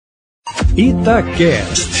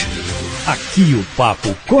Itacast. Aqui o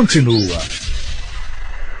papo continua.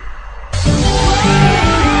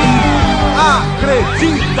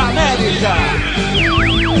 Acredita, América!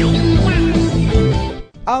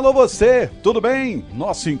 Alô você, tudo bem?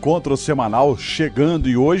 Nosso encontro semanal chegando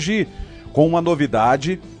e hoje com uma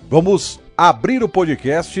novidade. Vamos abrir o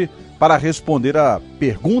podcast para responder a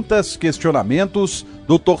perguntas, questionamentos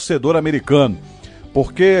do torcedor americano.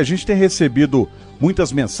 Porque a gente tem recebido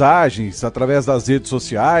muitas mensagens através das redes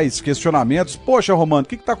sociais, questionamentos. Poxa, Romano, o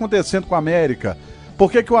que está acontecendo com a América?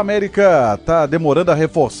 Por que o América está demorando a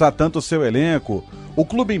reforçar tanto o seu elenco? O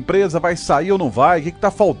clube empresa vai sair ou não vai? O que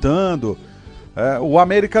está faltando? O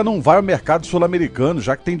América não vai ao mercado sul-americano,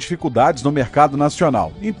 já que tem dificuldades no mercado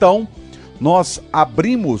nacional. Então, nós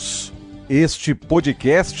abrimos este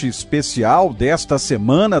podcast especial desta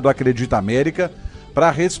semana do Acredita América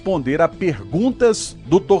para responder a perguntas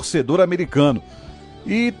do torcedor americano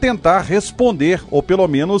e tentar responder, ou pelo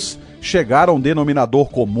menos chegar a um denominador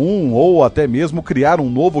comum, ou até mesmo criar um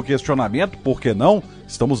novo questionamento, por que não?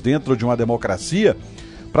 Estamos dentro de uma democracia,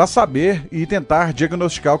 para saber e tentar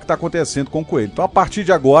diagnosticar o que está acontecendo com o Coelho. Então, a partir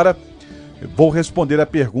de agora, vou responder a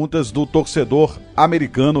perguntas do torcedor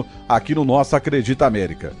americano aqui no nosso Acredita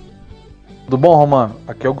América. Tudo bom, Romano?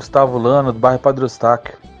 Aqui é o Gustavo Lana, do bairro Padre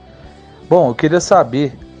Eustáquio. Bom, eu queria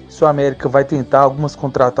saber se o América vai tentar algumas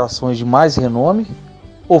contratações de mais renome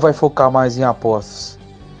ou vai focar mais em apostas?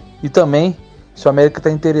 E também, se o América está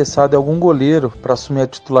interessado em algum goleiro para assumir a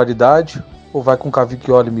titularidade ou vai com o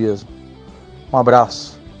Cavicchioli mesmo? Um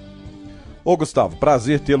abraço. Ô Gustavo,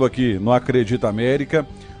 prazer tê-lo aqui no Acredita América.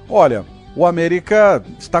 Olha, o América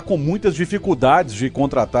está com muitas dificuldades de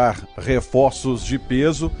contratar reforços de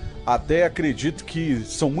peso. Até acredito que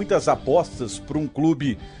são muitas apostas para um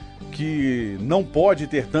clube que não pode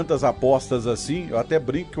ter tantas apostas assim. Eu até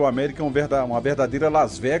brinco que o América é uma verdadeira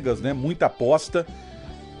Las Vegas, né? Muita aposta.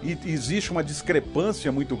 E existe uma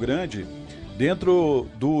discrepância muito grande dentro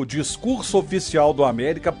do discurso oficial do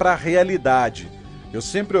América para a realidade. Eu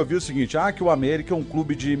sempre ouvi o seguinte, que o América é um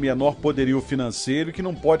clube de menor poderio financeiro e que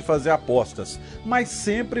não pode fazer apostas, mas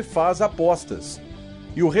sempre faz apostas.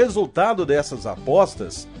 E o resultado dessas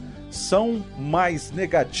apostas são mais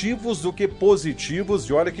negativos do que positivos,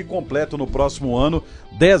 e olha que completo no próximo ano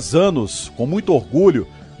 10 anos, com muito orgulho,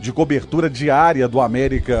 de cobertura diária do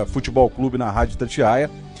América Futebol Clube na Rádio Itatiaia.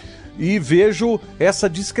 E vejo essa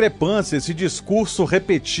discrepância, esse discurso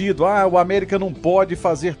repetido. O América não pode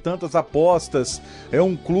fazer tantas apostas. É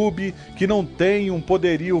um clube que não tem um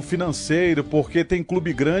poderio financeiro, porque tem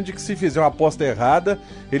clube grande que se fizer uma aposta errada,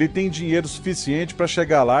 ele tem dinheiro suficiente para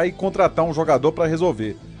chegar lá e contratar um jogador para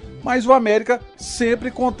resolver. Mas o América sempre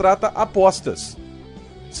contrata apostas.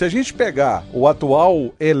 Se a gente pegar o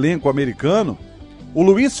atual elenco americano, o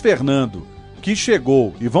Luiz Fernando, que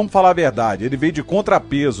chegou, e vamos falar a verdade, ele veio de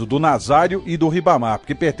contrapeso do Nazário e do Ribamar,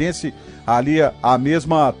 porque pertence ali à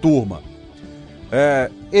mesma turma.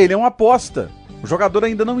 Ele é uma aposta. O jogador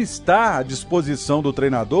ainda não está à disposição do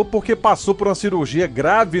treinador porque passou por uma cirurgia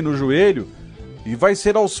grave no joelho e vai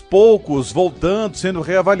ser aos poucos voltando, sendo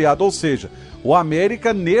reavaliado. Ou seja, o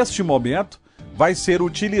América, neste momento, vai ser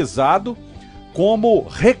utilizado como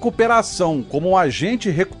recuperação, como um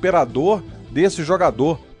agente recuperador desse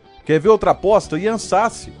jogador. Quer ver outra aposta? O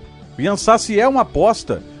Iansassi. O Iansassi é uma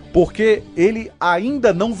aposta porque ele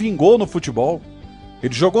ainda não vingou no futebol.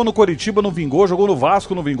 Ele jogou no Coritiba, não vingou, jogou no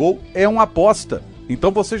Vasco, não vingou. É uma aposta.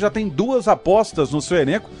 Então você já tem duas apostas no seu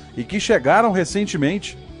elenco e que chegaram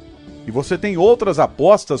recentemente. E você tem outras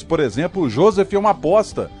apostas, por exemplo, o Joseph é uma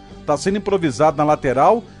aposta. Está sendo improvisado na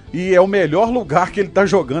lateral e é o melhor lugar que ele está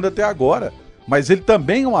jogando até agora. Mas ele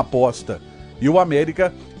também é uma aposta. E o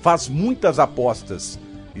América faz muitas apostas.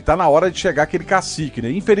 E tá na hora de chegar aquele cacique, né?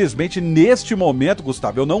 Infelizmente, neste momento,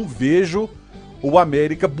 Gustavo, eu não vejo o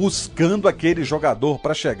América buscando aquele jogador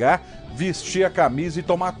para chegar, vestir a camisa e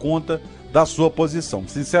tomar conta da sua posição.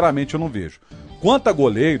 Sinceramente, eu não vejo. Quanto a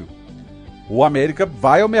goleiro, o América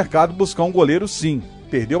vai ao mercado buscar um goleiro, sim.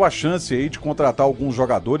 Perdeu a chance aí de contratar alguns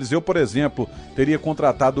jogadores. Eu, por exemplo, teria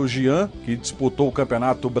contratado o Jean, que disputou o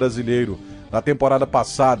Campeonato Brasileiro na temporada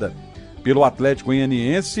passada pelo Atlético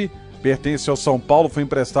Goianiense. Pertence ao São Paulo, foi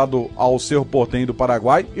emprestado ao Cerro Porteño do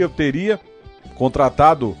Paraguai. Eu teria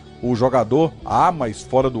contratado o jogador, mas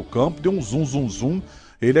fora do campo, deu um zum.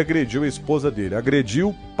 Ele agrediu a esposa dele.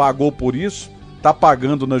 Agrediu, pagou por isso, tá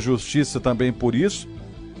pagando na justiça também por isso.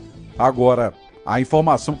 Agora, a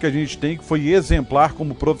informação que a gente tem que foi exemplar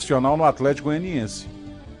como profissional no Atlético Goianiense.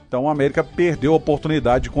 Então, o América perdeu a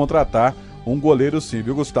oportunidade de contratar um goleiro sim,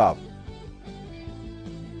 viu, Gustavo?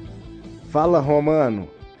 Fala, Romano.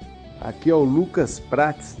 Aqui é o Lucas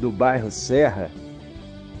Prates, do bairro Serra.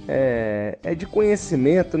 É de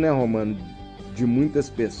conhecimento, né, Romano, de muitas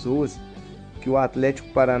pessoas, que o Atlético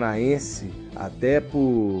Paranaense, até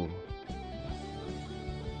por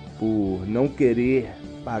não querer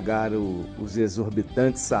pagar os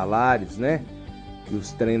exorbitantes salários, né, que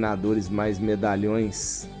os treinadores mais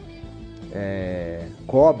medalhões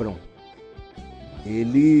cobram,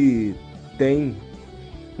 ele tem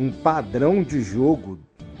um padrão de jogo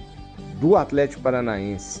do Atlético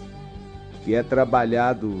Paranaense que é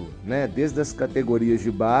trabalhado, né, desde as categorias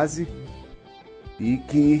de base e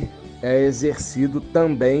que é exercido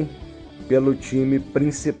também pelo time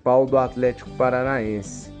principal do Atlético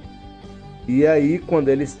Paranaense. E aí, quando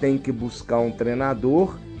eles têm que buscar um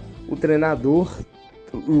treinador, o treinador,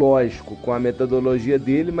 lógico, com a metodologia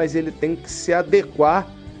dele, mas ele tem que se adequar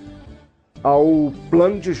ao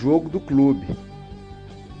plano de jogo do clube.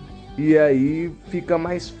 E aí fica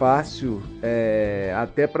mais fácil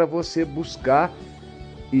até para você buscar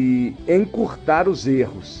e encurtar os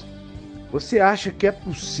erros. Você acha que é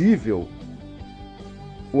possível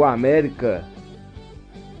o América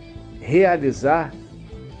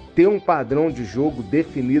ter um padrão de jogo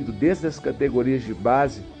definido desde as categorias de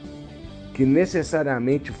base que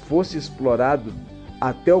necessariamente fosse explorado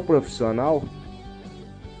até o profissional?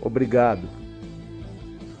 Obrigado.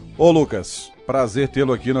 Ô Lucas, prazer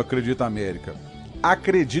tê-lo aqui no Acredita América.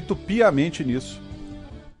 Acredito piamente nisso.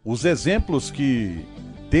 Os exemplos que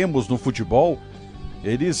temos no futebol,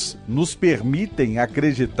 eles nos permitem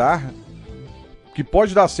acreditar que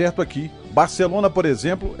pode dar certo aqui. Barcelona, por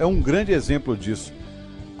exemplo, é um grande exemplo disso.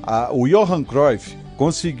 O Johan Cruyff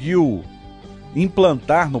conseguiu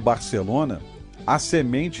implantar no Barcelona a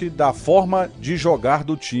semente da forma de jogar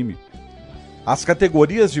do time. As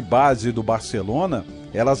categorias de base do Barcelona,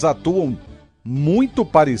 elas atuam muito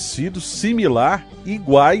parecidos, similar,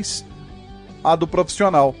 iguais à do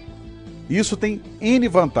profissional. Isso tem N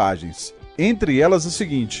vantagens. Entre elas, o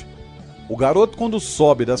seguinte: o garoto, quando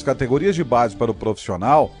sobe das categorias de base para o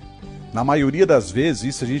profissional, na maioria das vezes,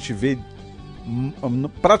 isso a gente vê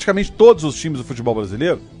praticamente todos os times do futebol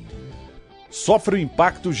brasileiro, sofre um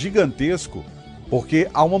impacto gigantesco, porque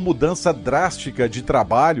há uma mudança drástica de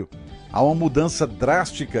trabalho, há uma mudança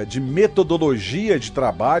drástica de metodologia de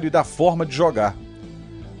trabalho e da forma de jogar.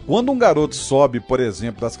 Quando um garoto sobe, por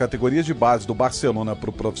exemplo, das categorias de base do Barcelona para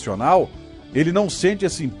o profissional, ele não sente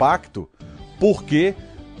esse impacto porque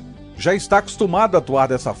já está acostumado a atuar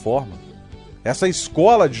dessa forma. Essa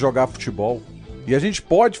escola de jogar futebol. E a gente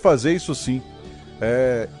pode fazer isso sim.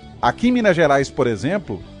 Aqui em Minas Gerais, por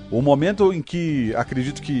exemplo, o momento em que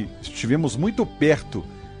acredito que estivemos muito perto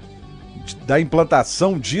da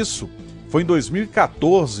implantação disso foi em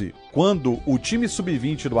 2014, quando o time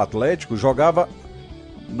sub-20 do Atlético jogava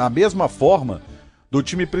na mesma forma do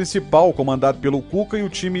time principal, comandado pelo Cuca, e o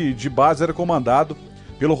time de base era comandado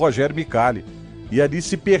pelo Rogério Micali. E ali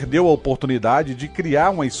se perdeu a oportunidade de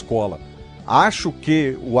criar uma escola. Acho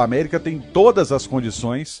que o América tem todas as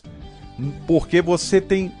condições, porque você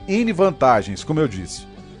tem N vantagens, como eu disse.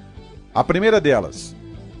 A primeira delas,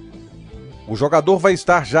 o jogador vai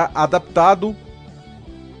estar já adaptado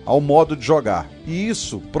ao modo de jogar. E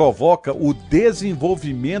isso provoca o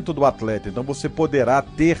desenvolvimento do atleta. Então você poderá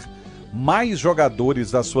ter mais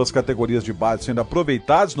jogadores das suas categorias de base sendo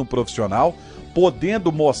aproveitados no profissional,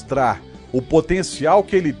 podendo mostrar o potencial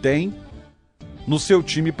que ele tem no seu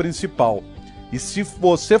time principal. E se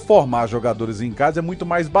você formar jogadores em casa é muito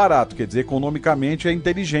mais barato, quer dizer, economicamente é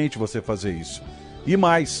inteligente você fazer isso. E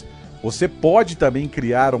mais, você pode também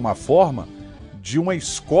criar uma forma de uma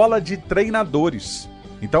escola de treinadores.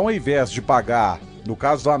 Então, ao invés de pagar, no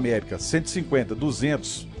caso da América, 150,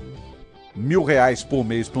 200 mil reais por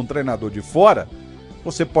mês para um treinador de fora,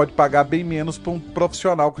 você pode pagar bem menos para um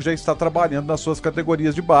profissional que já está trabalhando nas suas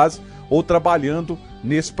categorias de base ou trabalhando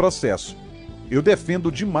nesse processo. Eu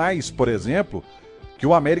defendo demais, por exemplo, que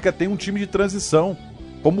o América tem um time de transição,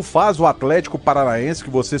 como faz o Atlético Paranaense, que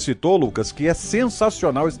você citou, Lucas, que é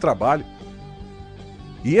sensacional esse trabalho.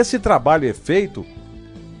 E esse trabalho é feito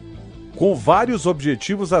com vários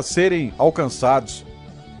objetivos a serem alcançados.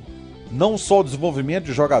 Não só o desenvolvimento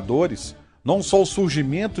de jogadores, não só o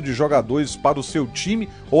surgimento de jogadores para o seu time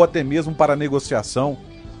ou até mesmo para a negociação,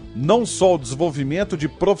 não só o desenvolvimento de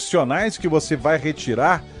profissionais que você vai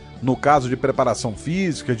retirar, no caso de preparação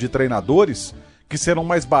física, de treinadores, que serão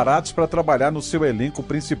mais baratos para trabalhar no seu elenco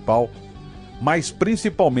principal, mas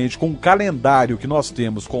principalmente com o calendário que nós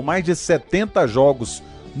temos, com mais de 70 jogos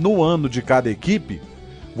no ano de cada equipe,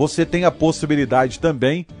 você tem a possibilidade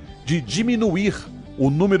também de diminuir o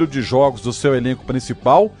número de jogos do seu elenco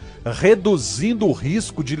principal, reduzindo o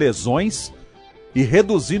risco de lesões e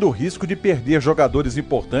reduzindo o risco de perder jogadores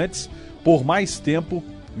importantes por mais tempo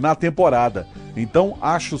na temporada. Então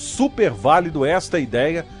acho super válido esta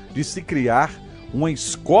ideia de se criar uma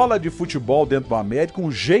escola de futebol dentro do América,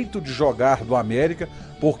 um jeito de jogar do América,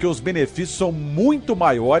 porque os benefícios são muito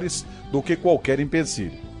maiores do que qualquer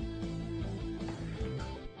empecilho.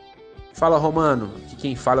 Fala, Romano, aqui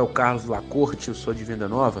quem fala é o Carlos Lacorte, eu sou de Venda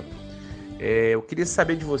Nova. Eu queria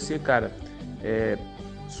saber de você, cara,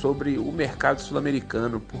 sobre o mercado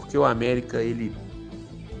sul-americano, porque o América ele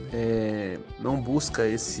não busca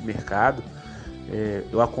esse mercado.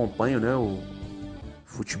 Eu acompanho, né, o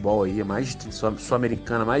futebol aí,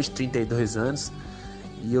 sul-americano há mais de 32 anos,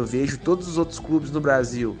 e eu vejo todos os outros clubes no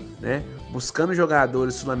Brasil, né, buscando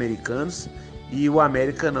jogadores sul-americanos, e o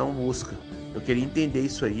América não busca. Eu queria entender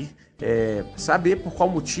isso aí, saber por qual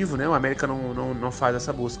motivo, né, o América não faz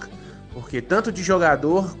essa busca, porque tanto de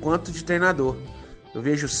jogador quanto de treinador. Eu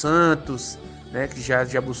vejo o Santos, né, que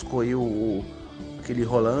já buscou aí aquele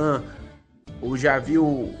Roland, eu já vi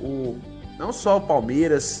não só o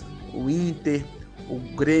Palmeiras, o Inter, o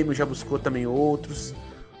Grêmio já buscou também outros,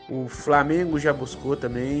 o Flamengo já buscou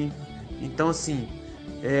também. Então, assim,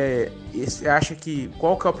 você acha que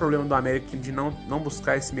qual que é o problema do América de não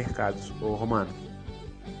buscar esse mercado, ô Romano?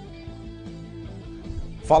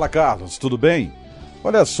 Fala, Carlos, tudo bem?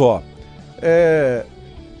 Olha só,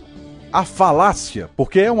 a falácia,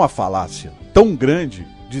 porque é uma falácia tão grande,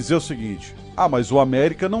 dizer o seguinte: mas o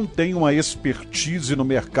América não tem uma expertise no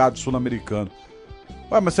mercado sul-americano.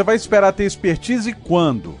 Mas você vai esperar ter expertise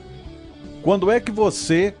quando? Quando é que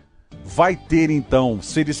você vai ter, então,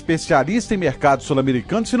 ser especialista em mercado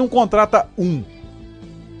sul-americano se não contrata um?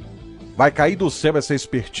 Vai cair do céu essa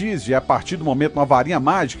expertise e a partir do momento uma varinha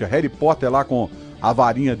mágica, Harry Potter lá com a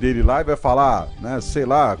varinha dele lá e vai falar, né, sei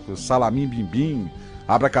lá, salamim bim bim,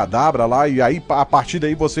 abracadabra lá, e aí a partir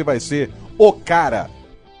daí você vai ser o cara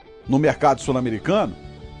no mercado sul-americano?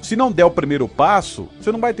 Se não der o primeiro passo,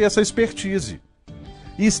 você não vai ter essa expertise.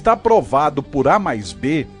 E está provado por A mais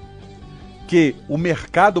B que o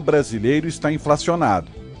mercado brasileiro está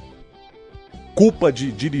inflacionado. Culpa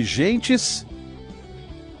de dirigentes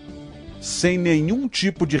sem nenhum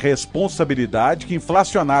tipo de responsabilidade que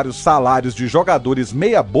inflacionaram os salários de jogadores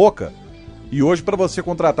meia boca. E hoje, para você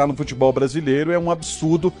contratar no futebol brasileiro, é um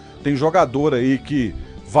absurdo. Tem jogador aí que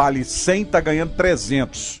vale 100, tá ganhando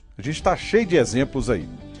 300. A gente está cheio de exemplos aí.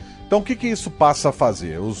 Então o que isso passa a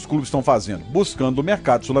fazer? Os clubes estão fazendo? Buscando o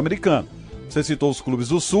mercado sul-americano. Você citou os clubes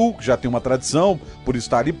do Sul, que já tem uma tradição por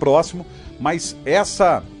estar ali próximo, mas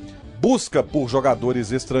essa busca por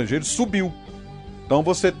jogadores estrangeiros subiu. Então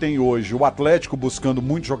você tem hoje o Atlético buscando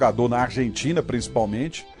muito jogador na Argentina,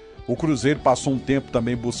 principalmente. O Cruzeiro passou um tempo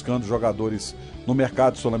também buscando jogadores no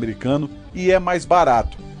mercado sul-americano e é mais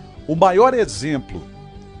barato. O maior exemplo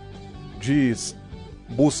de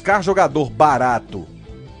buscar jogador barato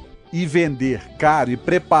e vender caro e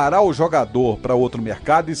preparar o jogador para outro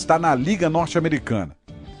mercado está na Liga Norte-Americana.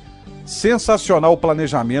 Sensacional o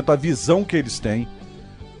planejamento, a visão que eles têm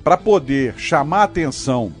para poder chamar a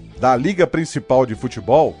atenção da Liga Principal de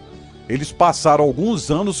Futebol. Eles passaram alguns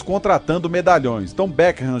anos contratando medalhões. Então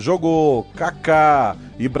Beckham jogou, Kaká,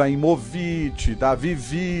 Ibrahimovic, Davi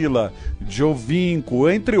Villa, Giovinco,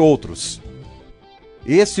 entre outros.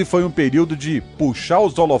 Esse foi um período de puxar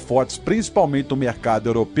os holofotes, principalmente no mercado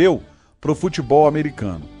europeu, para o futebol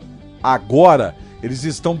americano. Agora, eles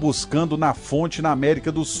estão buscando na fonte na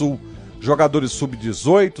América do Sul. Jogadores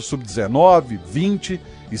sub-18, sub-19, 20,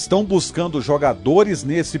 estão buscando jogadores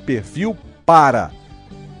nesse perfil para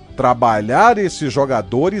trabalhar esses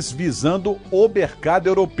jogadores visando o mercado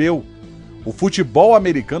europeu. O futebol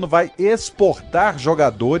americano vai exportar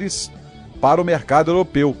jogadores para o mercado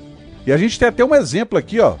europeu. E a gente tem até um exemplo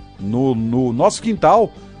aqui, ó, no nosso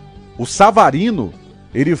quintal. O Savarino,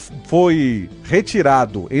 ele foi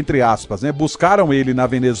retirado, entre aspas, né? Buscaram ele na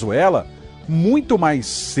Venezuela muito mais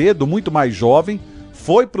cedo, muito mais jovem,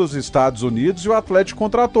 foi para os Estados Unidos e o Atlético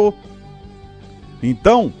contratou.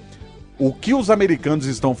 Então, o que os americanos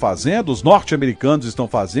estão fazendo, os norte-americanos estão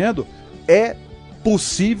fazendo, é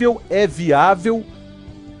possível, é viável,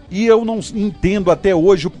 e eu não entendo até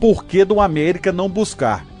hoje o porquê do América não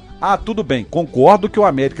buscar. Tudo bem, concordo que o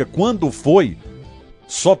América, quando foi,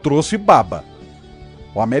 só trouxe baba.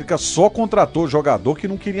 O América só contratou jogador que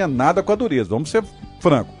não queria nada com a dureza, vamos ser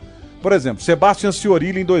francos. Por exemplo, Sebastião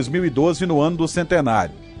Ciorilli em 2012, no ano do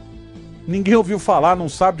centenário. Ninguém ouviu falar, não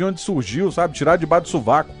sabe de onde surgiu, sabe, tirar debaixo do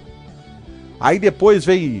sovaco. Aí depois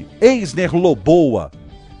veio Eisner Loboa.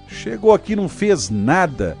 Chegou aqui, não fez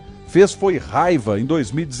nada. Foi raiva em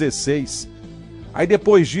 2016. Aí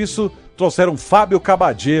depois disso, trouxeram Fábio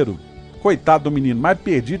Cabadeiro. Coitado do menino, mais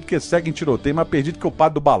perdido que segue em tiroteio, mais perdido que o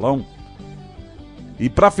padre do balão. E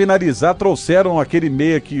para finalizar, trouxeram aquele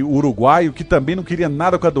meia que, uruguaio, que também não queria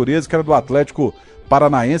nada com a dureza, que era do Atlético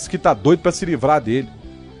Paranaense, que tá doido para se livrar dele.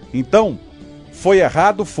 Então, foi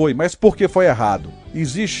errado? Foi. Mas por que foi errado?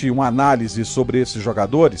 Existe uma análise sobre esses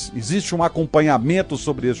jogadores? Existe um acompanhamento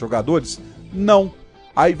sobre esses jogadores? Não.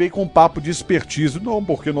 Aí vem com um papo de expertise. Não,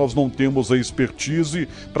 porque nós não temos a expertise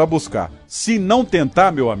para buscar. Se não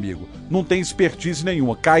tentar, meu amigo, não tem expertise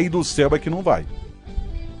nenhuma. Cair do céu é que não vai.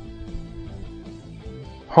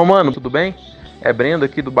 Romano, tudo bem? É Brendo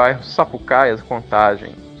aqui do bairro Sapucaias,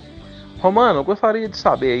 Contagem. Romano, eu gostaria de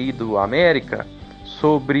saber aí do América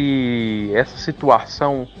sobre essa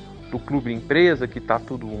situação do clube empresa, que está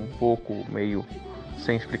tudo um pouco meio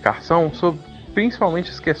sem explicação, sobre principalmente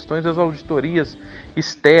as questões das auditorias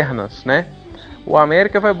externas, né? O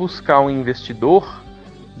América vai buscar um investidor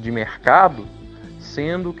de mercado,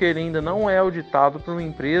 sendo que ele ainda não é auditado por uma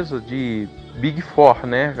empresa de Big Four,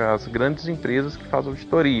 né? As grandes empresas que fazem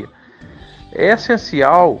auditoria. É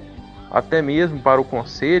essencial, até mesmo para o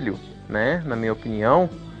conselho, né? Na minha opinião,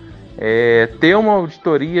 ter uma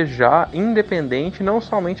auditoria já independente, não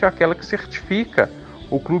somente aquela que certifica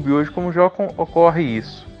o clube hoje, como já ocorre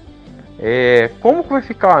isso. Como que vai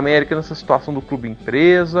ficar o América nessa situação do clube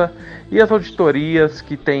empresa e as auditorias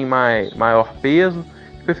que têm maior peso,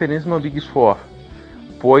 de preferência uma Big Four?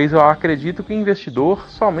 Pois eu acredito que o investidor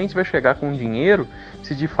somente vai chegar com dinheiro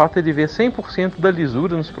se de fato ele vê 100% da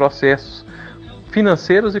lisura nos processos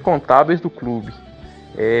financeiros e contábeis do clube.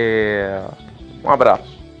 Um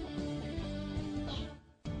abraço.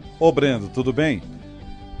 Ô Brendo, tudo bem?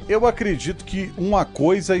 Eu acredito que uma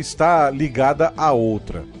coisa está ligada à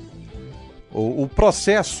outra. O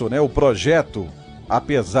processo, né, o projeto,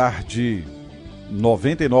 apesar de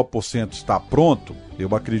 99% estar pronto,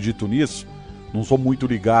 eu acredito nisso, não sou muito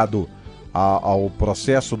ligado ao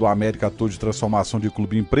processo do América todo de transformação de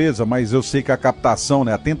clube em empresa, mas eu sei que a captação,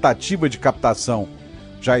 né, a tentativa de captação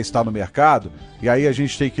já está no mercado, e aí a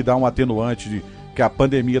gente tem que dar um atenuante de que a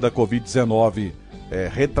pandemia da Covid-19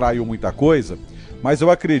 retraiu muita coisa, mas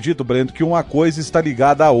eu acredito, Brendo, que uma coisa está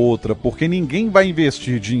ligada à outra, porque ninguém vai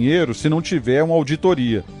investir dinheiro se não tiver uma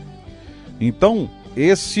auditoria. Então,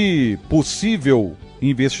 esse possível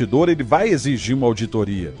investidor, ele vai exigir uma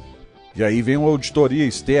auditoria. E aí vem uma auditoria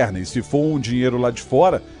externa, e se for um dinheiro lá de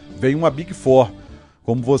fora, vem uma Big Four,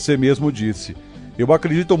 como você mesmo disse. Eu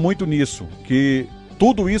acredito muito nisso, que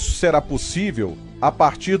tudo isso será possível a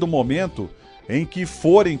partir do momento em que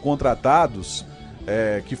forem contratados,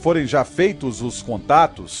 que forem já feitos os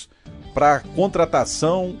contatos para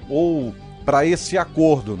contratação ou para esse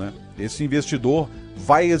acordo, né? Esse investidor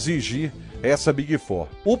vai exigir essa Big Four.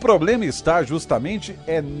 O problema está justamente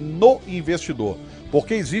no investidor,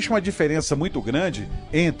 porque existe uma diferença muito grande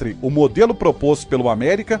entre o modelo proposto pelo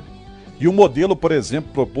América e o modelo, por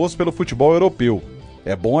exemplo, proposto pelo futebol europeu.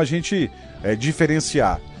 É bom a gente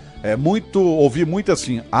diferenciar. Ouvi muito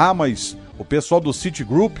assim, mas o pessoal do City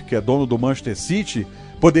Group, que é dono do Manchester City,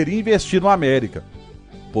 poderia investir no América.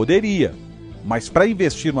 Poderia, mas para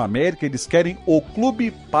investir no América, eles querem o clube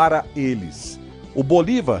para eles. O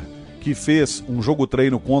Bolívar, que fez um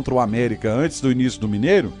jogo-treino contra o América antes do início do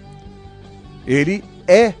Mineiro, ele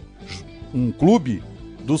é um clube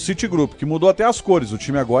do City Group, que mudou até as cores, o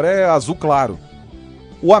time agora é azul claro.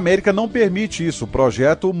 O América não permite isso, o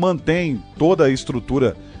projeto mantém toda a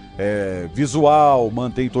estrutura visual,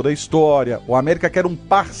 mantém toda a história. O América quer um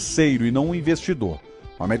parceiro e não um investidor.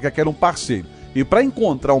 O América quer um parceiro. E para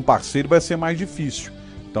encontrar um parceiro vai ser mais difícil.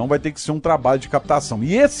 Então vai ter que ser um trabalho de captação.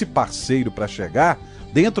 E esse parceiro, para chegar,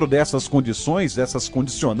 dentro dessas condições, dessas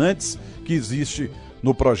condicionantes que existe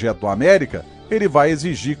no projeto do América, ele vai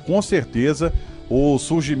exigir com certeza o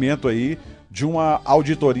surgimento aí de uma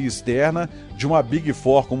auditoria externa, de uma Big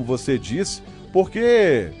Four, como você disse,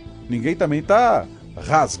 porque ninguém também está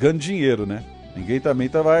rasgando dinheiro, né? Ninguém também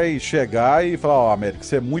vai chegar e falar, América,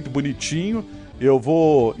 você é muito bonitinho, eu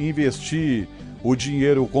vou investir o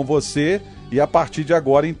dinheiro com você e a partir de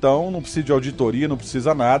agora, então, não precisa de auditoria, não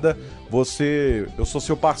precisa nada, eu sou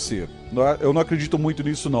seu parceiro. Eu não acredito muito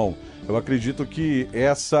nisso, não. Eu acredito que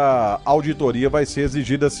essa auditoria vai ser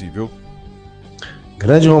exigida sim, viu?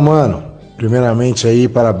 Grande Romano, primeiramente aí,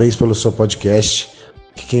 parabéns pelo seu podcast.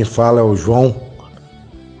 Que quem fala é o João,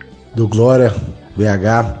 do Glória,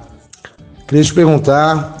 BH. Queria te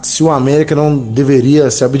perguntar se o América não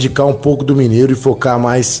deveria se abdicar um pouco do Mineiro e focar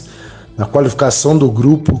mais na qualificação do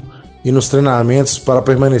grupo e nos treinamentos para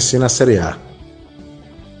permanecer na Série A.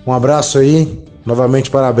 Um abraço aí,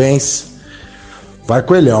 novamente parabéns. Vai,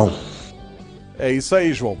 Coelhão. É isso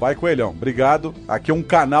aí, João. Vai, Coelhão. Obrigado. Aqui é um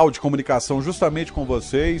canal de comunicação justamente com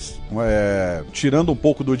vocês, tirando um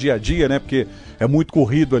pouco do dia a dia, né? Porque é muito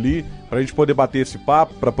corrido ali, pra gente poder bater esse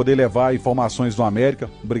papo, pra poder levar informações do América.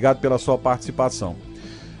 Obrigado pela sua participação.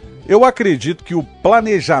 Eu acredito que o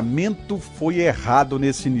planejamento foi errado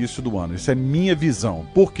nesse início do ano. Isso é minha visão.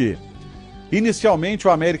 Por quê? Inicialmente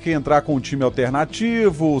o América ia entrar com um time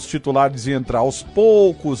alternativo, os titulares iam entrar aos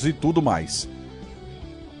poucos e tudo mais.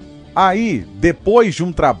 Aí, depois de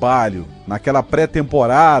um trabalho naquela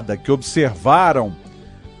pré-temporada que observaram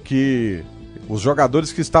que os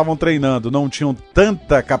jogadores que estavam treinando não tinham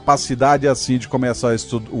tanta capacidade assim de começar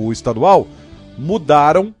o estadual,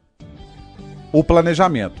 mudaram o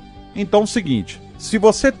planejamento. Então é o seguinte, se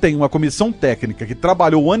você tem uma comissão técnica que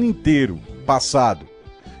trabalhou o ano inteiro passado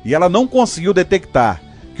e ela não conseguiu detectar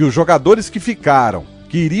que os jogadores que ficaram,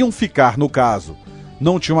 que iriam ficar no caso,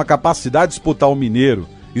 não tinham a capacidade de disputar o Mineiro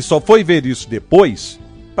e só foi ver isso depois,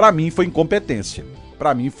 para mim foi incompetência.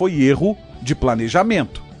 Para mim foi erro de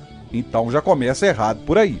planejamento. Então já começa errado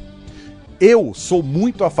por aí. Eu sou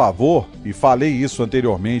muito a favor, e falei isso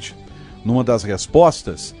anteriormente numa das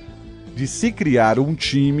respostas, de se criar um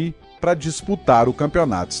time para disputar o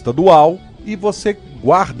campeonato estadual e você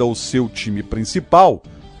guarda o seu time principal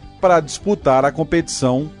para disputar a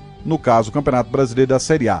competição, no caso o Campeonato Brasileiro da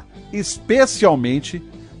Série A, especialmente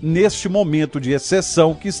neste momento de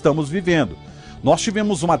exceção que estamos vivendo. Nós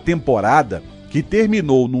tivemos uma temporada que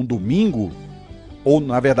terminou num domingo, ou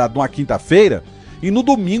na verdade numa quinta-feira, e no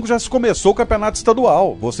domingo já se começou o campeonato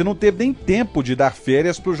estadual. Você não teve nem tempo de dar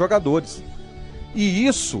férias para os jogadores. E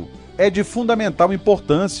isso é de fundamental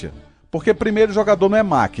importância, porque primeiro o jogador não é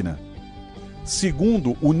máquina.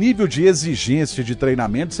 Segundo, o nível de exigência de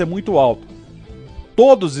treinamentos é muito alto.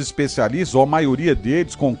 Todos os especialistas, ou a maioria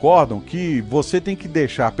deles, concordam que você tem que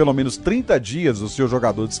deixar pelo menos 30 dias o seu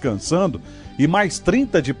jogador descansando e mais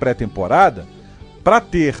 30 de pré-temporada para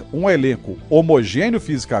ter um elenco homogêneo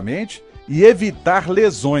fisicamente e evitar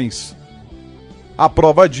lesões. A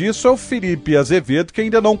prova disso é o Felipe Azevedo, que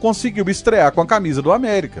ainda não conseguiu estrear com a camisa do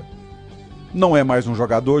América. Não é mais um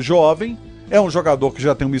jogador jovem, é um jogador que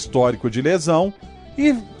já tem um histórico de lesão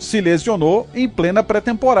e se lesionou em plena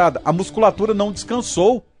pré-temporada. A musculatura não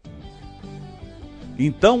descansou.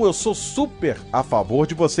 Então eu sou super a favor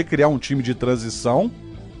de você criar um time de transição,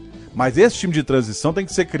 mas esse time de transição tem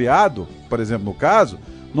que ser criado, por exemplo, no caso,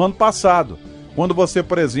 no ano passado, quando você,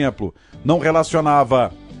 por exemplo, não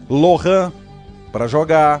relacionava Lohan para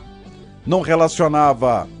jogar, não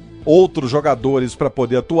relacionava outros jogadores para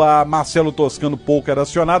poder atuar, Marcelo Toscano pouco era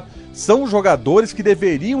acionado. São jogadores que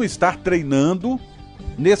deveriam estar treinando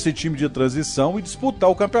nesse time de transição e disputar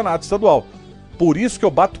o campeonato estadual. Por isso que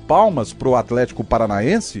eu bato palmas pro Atlético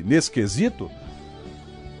Paranaense nesse quesito,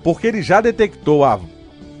 porque ele já detectou há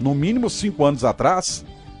no mínimo 5 anos atrás,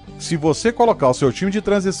 se você colocar o seu time de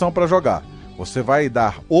transição para jogar, você vai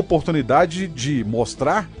dar oportunidade de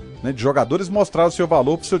mostrar, né, de jogadores mostrar o seu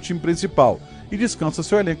valor pro seu time principal e descansa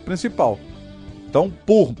seu elenco principal. Então,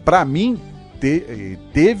 para mim,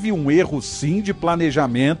 teve um erro sim de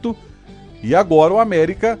planejamento e agora o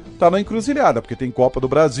América tá na encruzilhada, porque tem Copa do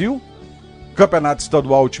Brasil, Campeonato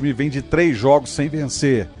Estadual, o time vem de 3 jogos sem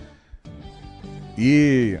vencer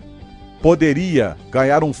e poderia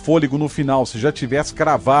ganhar um fôlego no final se já tivesse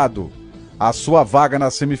cravado a sua vaga na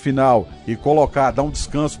semifinal e dar um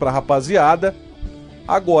descanso para a rapaziada.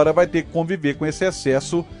 Agora vai ter que conviver com esse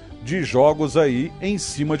excesso de jogos aí em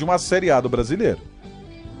cima de uma Série A do Brasileiro.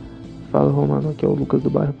 Fala, Romano, aqui é o Lucas do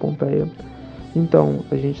bairro Pompeia. Então,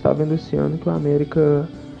 a gente tá vendo esse ano que o América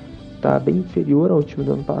tá bem inferior ao time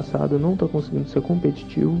do ano passado, não tá conseguindo ser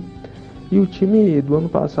competitivo. E o time do ano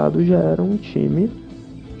passado já era um time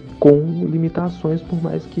com limitações, por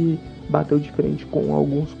mais que bateu de frente com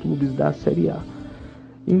alguns clubes da Série A.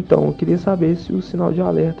 Então, eu queria saber se o sinal de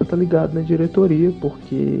alerta tá ligado na diretoria,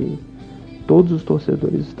 porque todos os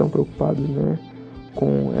torcedores estão preocupados, né,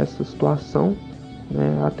 com essa situação,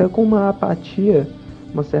 né, até com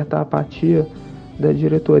uma certa apatia da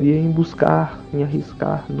diretoria em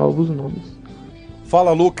arriscar novos nomes.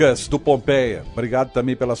 Fala, Lucas do Pompeia. Obrigado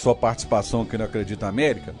também pela sua participação aqui no Acredita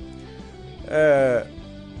América.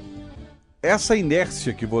 Essa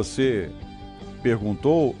inércia que você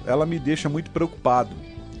perguntou, ela me deixa muito preocupado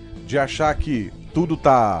de achar que tudo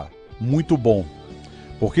tá muito bom.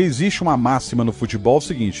 Porque existe uma máxima no futebol, o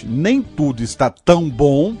seguinte: nem tudo está tão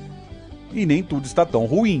bom e nem tudo está tão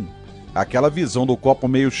ruim. Aquela visão do copo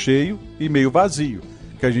meio cheio e meio vazio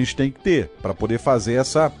que a gente tem que ter para poder fazer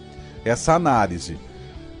essa análise.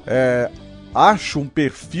 Acho um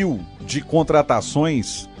perfil de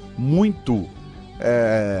contratações muito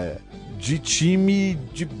de time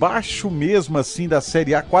de baixo mesmo, assim, da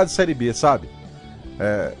Série A, quase Série B, sabe?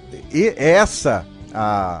 E essa,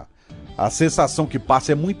 a sensação que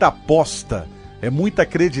passa, é muita aposta, é muito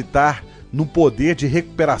acreditar no poder de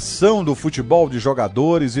recuperação do futebol, de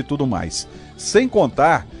jogadores e tudo mais. Sem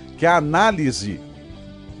contar que a análise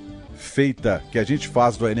feita, que a gente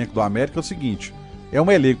faz do elenco do América é o seguinte: é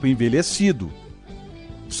um elenco envelhecido.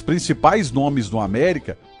 Os principais nomes do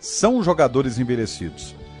América são jogadores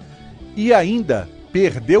envelhecidos. E ainda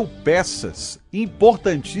perdeu peças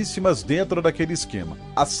importantíssimas dentro daquele esquema.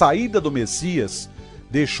 A saída do Messias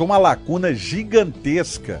deixou uma lacuna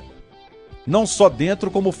gigantesca, não só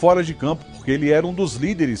dentro como fora de campo, porque ele era um dos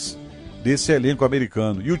líderes desse elenco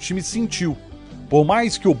americano. E o time sentiu. Por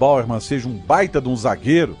mais que o Bauerman seja um baita de um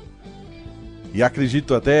zagueiro, e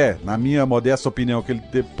acredito até, na minha modesta opinião, que ele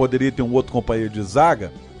poderia ter um outro companheiro de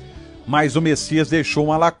zaga, mas o Messias deixou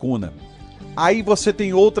uma lacuna. Aí você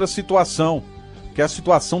tem outra situação, que é a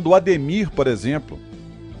situação do Ademir, por exemplo.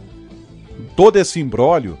 Todo esse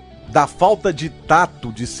imbróglio da falta de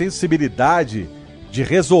tato, de sensibilidade, de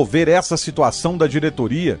resolver essa situação da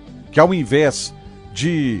diretoria, que ao invés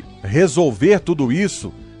de resolver tudo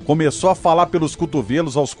isso, começou a falar pelos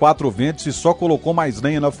cotovelos aos quatro ventos e só colocou mais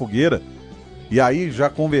lenha na fogueira. E aí já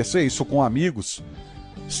conversei isso com amigos.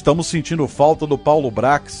 Estamos sentindo falta do Paulo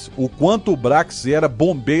Brax, o quanto o Brax era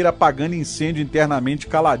bombeiro apagando incêndio internamente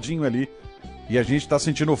caladinho ali. E a gente está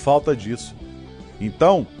sentindo falta disso.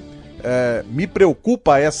 Então, me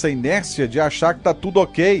preocupa essa inércia de achar que está tudo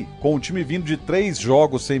ok, com o time vindo de 3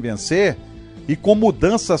 jogos sem vencer e com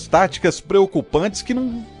mudanças táticas preocupantes que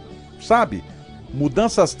não, sabe?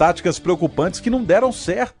 Mudanças táticas preocupantes que não deram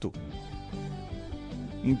certo.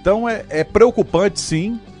 Então é preocupante,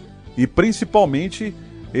 sim, e principalmente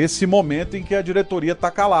esse momento em que a diretoria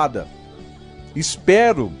está calada.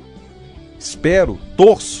 Espero,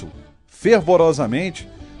 torço fervorosamente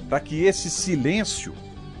para que esse silêncio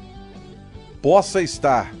possa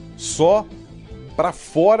estar só para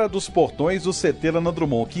fora dos portões do CT Lana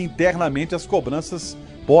Drummond, que internamente as cobranças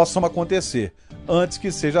possam acontecer, antes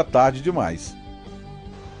que seja tarde demais.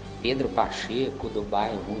 Pedro Pacheco, do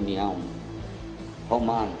bairro União.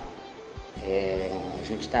 Romano, a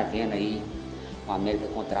gente está vendo aí o América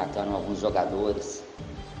contratando alguns jogadores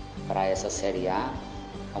para essa Série A,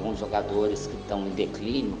 alguns jogadores que estão em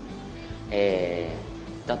declínio,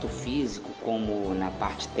 tanto físico como na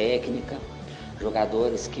parte técnica,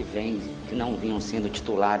 jogadores que não vinham sendo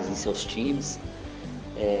titulares em seus times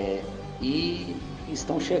e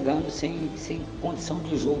estão chegando sem condição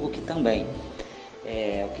de jogo aqui também.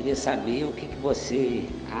 Eu queria saber o que você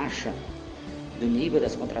acha do nível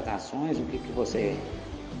das contratações, o que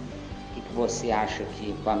você acha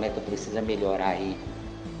que o América precisa melhorar aí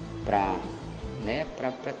para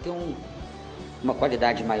ter uma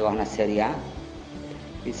qualidade maior na Série A,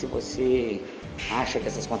 e se você acha que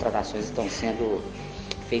essas contratações estão sendo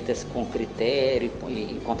feitas com critério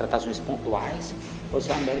e contratações pontuais, ou se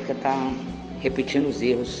o América está repetindo os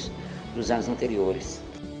erros dos anos anteriores.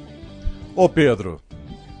 Ô Pedro,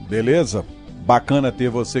 beleza? Bacana ter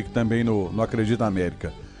você aqui também no Acredita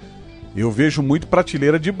América. Eu vejo muito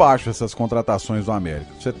prateleira de baixo essas contratações do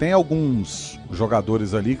América. Você tem alguns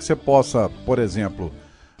jogadores ali que você possa, por exemplo,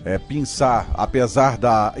 pensar, apesar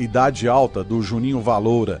da idade alta do Juninho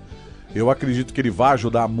Valoura, eu acredito que ele vai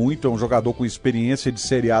ajudar muito, é um jogador com experiência de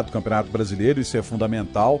Série A do Campeonato Brasileiro, isso é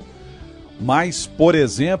fundamental. Mas, por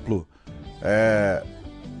exemplo,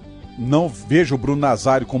 não vejo o Bruno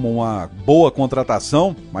Nazário como uma boa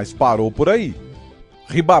contratação, mas parou por aí.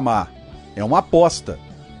 Ribamar é uma aposta,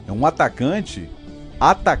 é um atacante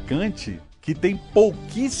que tem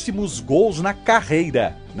pouquíssimos gols na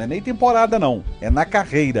carreira, não é nem temporada não, é na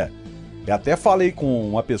carreira. Eu até falei com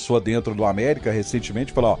uma pessoa dentro do América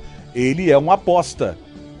recentemente, falou, ele é uma aposta.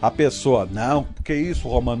 A pessoa, não, que isso,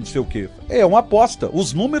 Romano, não sei o quê. É uma aposta,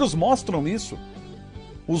 os números mostram isso.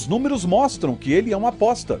 Os números mostram que ele é uma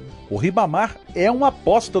aposta. O Ribamar é uma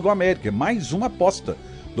aposta do América, é mais uma aposta.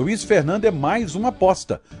 Luiz Fernando é mais uma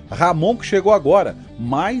aposta. Ramon, que chegou agora,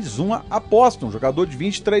 mais uma aposta. Um jogador de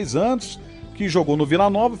 23 anos, que jogou no Vila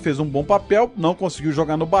Nova, fez um bom papel, não conseguiu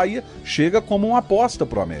jogar no Bahia, chega como uma aposta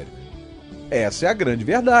pro América. Essa é a grande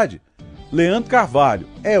verdade. Leandro Carvalho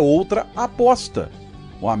é outra aposta.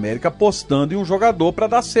 O América apostando em um jogador para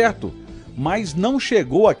dar certo. Mas não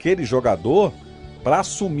chegou aquele jogador para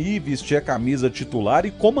assumir, vestir a camisa titular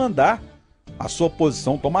e comandar a sua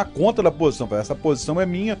posição, tomar conta da posição. Essa posição é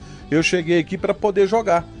minha, eu cheguei aqui para poder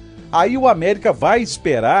jogar. Aí o América vai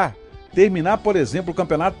esperar terminar, por exemplo, o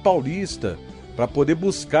Campeonato Paulista, para poder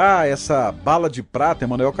buscar essa bala de prata.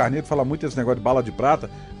 Emanuel Carneiro fala muito esse negócio de bala de prata,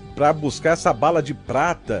 para buscar essa bala de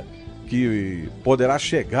prata que poderá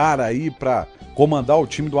chegar aí para comandar o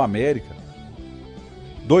time do América.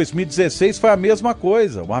 2016 foi a mesma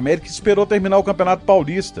coisa. O América esperou terminar o Campeonato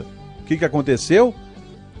Paulista. O que aconteceu?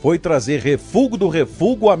 Foi trazer refúgio do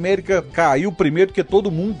refúgio. O América caiu primeiro que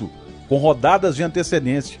todo mundo, com rodadas de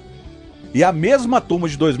antecedência. E a mesma turma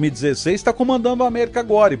de 2016 está comandando o América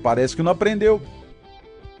agora e parece que não aprendeu.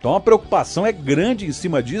 Então a preocupação é grande em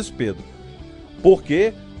cima disso, Pedro,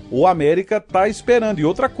 porque o América está esperando. E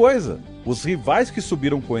outra coisa, os rivais que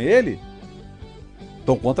subiram com ele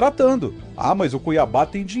estão contratando. Ah, mas o Cuiabá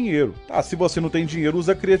tem dinheiro. Tá, se você não tem dinheiro,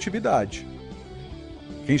 usa criatividade.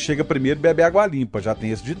 Quem chega primeiro bebe água limpa. Já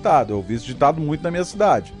tem esse ditado. Eu ouvi esse ditado muito na minha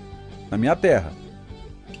cidade, na minha terra.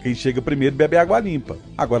 Quem chega primeiro bebe água limpa.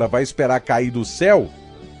 Agora vai esperar cair do céu?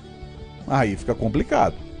 Aí fica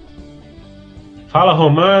complicado. Fala,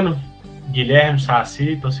 Romano. Guilherme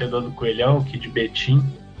Saci, torcedor do Coelhão, aqui de Betim.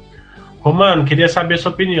 Romano, queria saber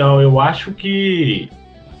sua opinião. Eu acho que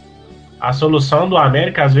a solução do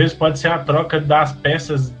América, às vezes, pode ser a troca das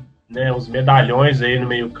peças, né, os medalhões aí no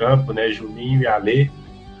meio-campo, né, Juninho e Alê.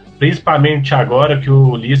 Principalmente agora que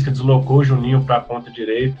o Lisca deslocou o Juninho para a ponta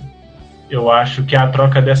direita. Eu acho que a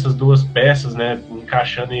troca dessas duas peças, né,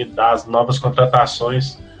 encaixando aí das novas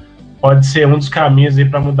contratações, pode ser um dos caminhos aí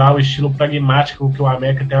para mudar o estilo pragmático que o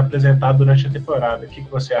América tem apresentado durante a temporada. O que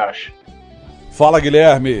você acha? Fala,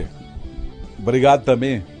 Guilherme. Obrigado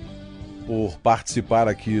também por participar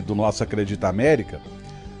aqui do nosso Acredita América.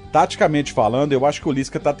 Taticamente falando, eu acho que o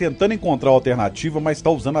Lisca está tentando encontrar alternativa, mas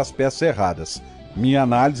está usando as peças erradas. Minha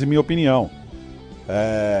análise e minha opinião.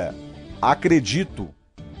 Acredito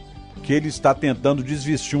que ele está tentando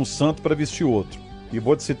desvestir um santo para vestir outro. E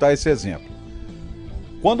vou te citar esse exemplo.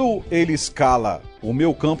 Quando ele escala o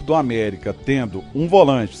meio campo do América, tendo um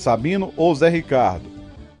volante, Sabino ou Zé Ricardo,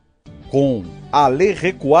 com Alê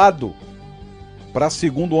recuado para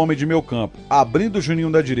segundo homem de meio campo, abrindo o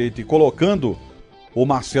Juninho da direita e colocando o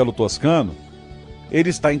Marcelo Toscano, ele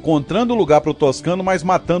está encontrando lugar para o Toscano, mas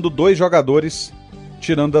matando dois jogadores,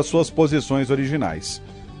 tirando das suas posições originais.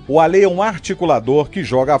 O Alê é um articulador que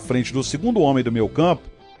joga à frente do segundo homem do meio campo,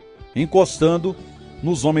 encostando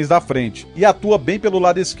nos homens da frente, e atua bem pelo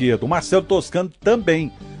lado esquerdo. O Marcelo Toscano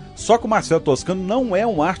também. Só que o Marcelo Toscano não é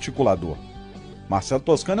um articulador. Marcelo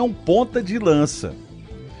Toscano é um ponta de lança.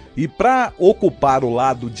 E para ocupar o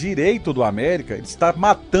lado direito do América, ele está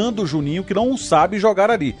matando o Juninho, que não sabe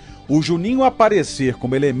jogar ali. O Juninho aparecer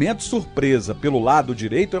como elemento surpresa pelo lado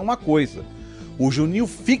direito é uma coisa. O Juninho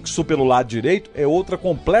fixo pelo lado direito é outra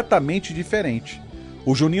completamente diferente.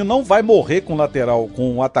 O Juninho não vai morrer com o lateral,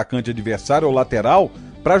 com o atacante adversário ou lateral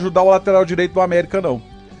para ajudar o lateral direito do América, não.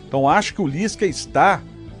 Então acho que o Lisca está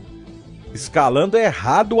escalando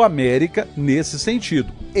errado o América nesse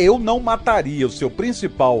sentido. Eu não mataria o seu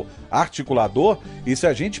principal articulador, e se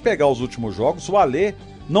a gente pegar os últimos jogos, o Alê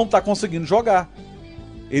não está conseguindo jogar.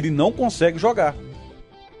 Ele não consegue jogar.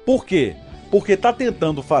 Por quê? Porque está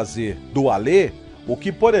tentando fazer do Alê o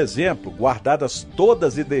que, por exemplo, guardadas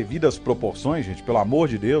todas e devidas proporções, gente, pelo amor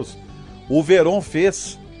de Deus, o Verón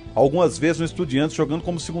fez algumas vezes no Estudiantes jogando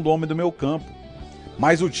como segundo homem do meio campo.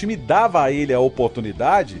 Mas o time dava a ele a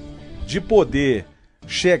oportunidade de poder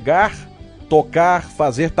chegar, tocar,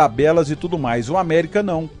 fazer tabelas e tudo mais. O América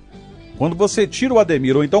não. Quando você tira o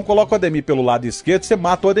Ademir, ou então coloca o Ademir pelo lado esquerdo, você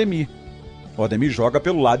mata o Ademir. O Ademir joga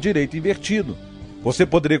pelo lado direito invertido. Você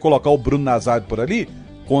poderia colocar o Bruno Nazário por ali?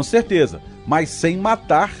 Com certeza. Mas sem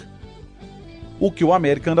matar o que o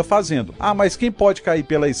América anda fazendo. Ah, mas quem pode cair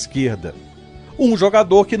pela esquerda? Um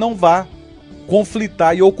jogador que não vá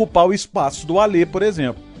conflitar e ocupar o espaço do Alê, por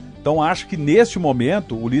exemplo. Então acho que neste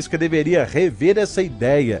momento o Lisca deveria rever essa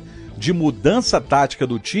ideia de mudança tática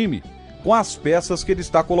do time com as peças que ele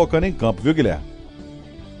está colocando em campo, viu, Guilherme?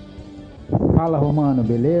 Fala, Romano,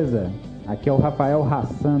 beleza? Aqui é o Rafael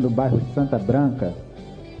Hassan, do bairro de Santa Branca.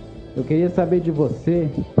 Eu queria saber de você,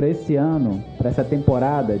 para esse ano, para essa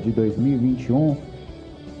temporada de 2021,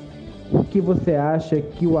 o que você acha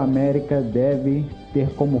que o América deve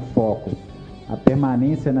ter como foco? A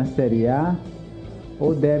permanência na Série A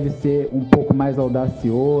ou deve ser um pouco mais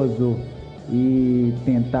audacioso e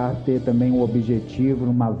tentar ter também um objetivo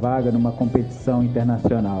numa vaga, numa competição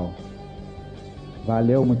internacional?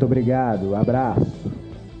 Valeu, muito obrigado, abraço.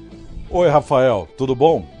 Oi, Rafael, tudo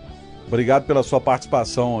bom? Obrigado pela sua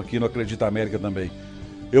participação aqui no Acredita América também.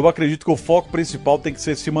 Eu acredito que o foco principal tem que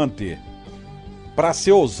ser se manter. Para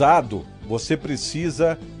ser ousado, você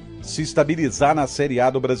precisa se estabilizar na Série A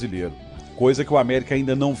do Brasileiro. Coisa que o América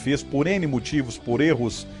ainda não fez por N motivos, por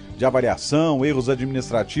erros de avaliação, erros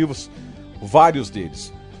administrativos, vários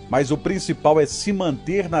deles. Mas o principal é se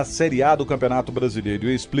manter na Série A do Campeonato Brasileiro. E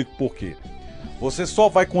eu explico por quê. Você só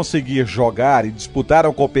vai conseguir jogar e disputar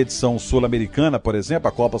a competição sul-americana, por exemplo,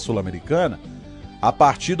 a Copa Sul-Americana, a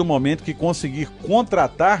partir do momento que conseguir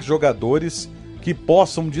contratar jogadores que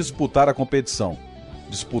possam disputar a competição.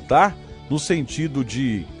 Disputar no sentido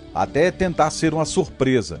de até tentar ser uma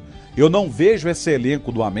surpresa. Eu não vejo esse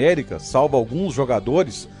elenco do América, salvo alguns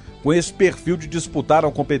jogadores, com esse perfil de disputar a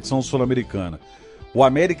competição sul-americana. O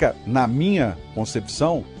América, na minha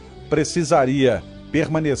concepção, precisaria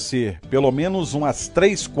permanecer pelo menos umas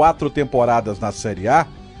 3, 4 temporadas na Série A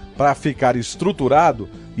para ficar estruturado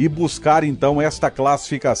e buscar então esta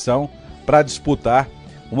classificação para disputar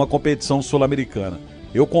uma competição sul-americana.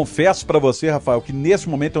 Eu confesso para você, Rafael, que nesse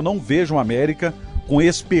momento eu não vejo o América com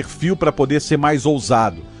esse perfil para poder ser mais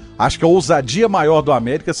ousado. Acho que a ousadia maior do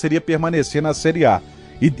América seria permanecer na Série A.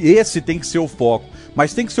 E esse tem que ser o foco.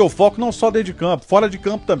 Mas tem que ser o foco não só dentro de campo, fora de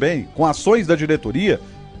campo também, com ações da diretoria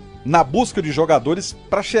na busca de jogadores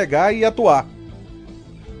para chegar e atuar.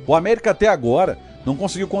 O América até agora não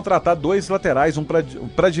conseguiu contratar 2 laterais, um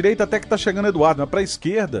para a direita até que tá chegando o Eduardo, mas para a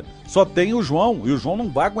esquerda só tem o João, e o João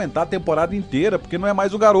não vai aguentar a temporada inteira, porque não é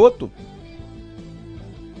mais o garoto.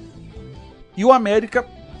 E o América,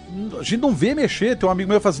 a gente não vê mexer, tem um amigo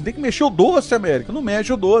meu que fala assim, tem que mexer o doce, América, não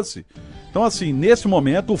mexe o doce. Então assim, nesse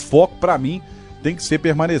momento o foco para mim tem que ser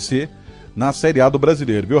permanecer na Série A do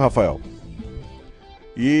Brasileiro, viu, Rafael?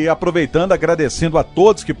 E aproveitando, agradecendo a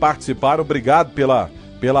todos que participaram, obrigado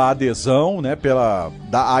pela adesão, né,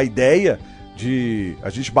 a ideia de a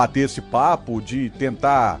gente bater esse papo, de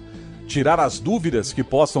tentar tirar as dúvidas que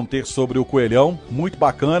possam ter sobre o Coelhão. Muito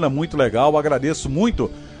bacana, muito legal, agradeço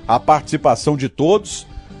muito a participação de todos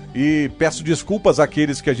e peço desculpas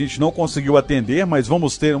àqueles que a gente não conseguiu atender, mas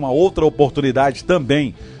vamos ter uma outra oportunidade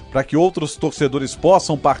também para que outros torcedores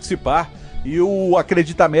possam participar. E o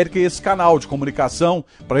Acredita América é esse canal de comunicação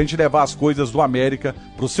para a gente levar as coisas do América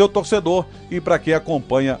para o seu torcedor e para quem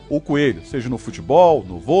acompanha o Coelho, seja no futebol,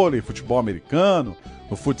 no vôlei, futebol americano,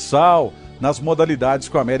 no futsal, nas modalidades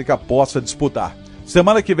que o América possa disputar.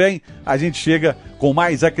 Semana que vem a gente chega com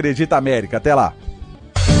mais Acredita América. Até lá!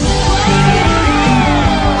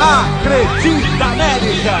 Acredita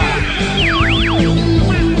América!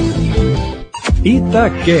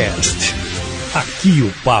 Itacast. Aqui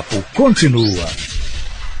o papo continua.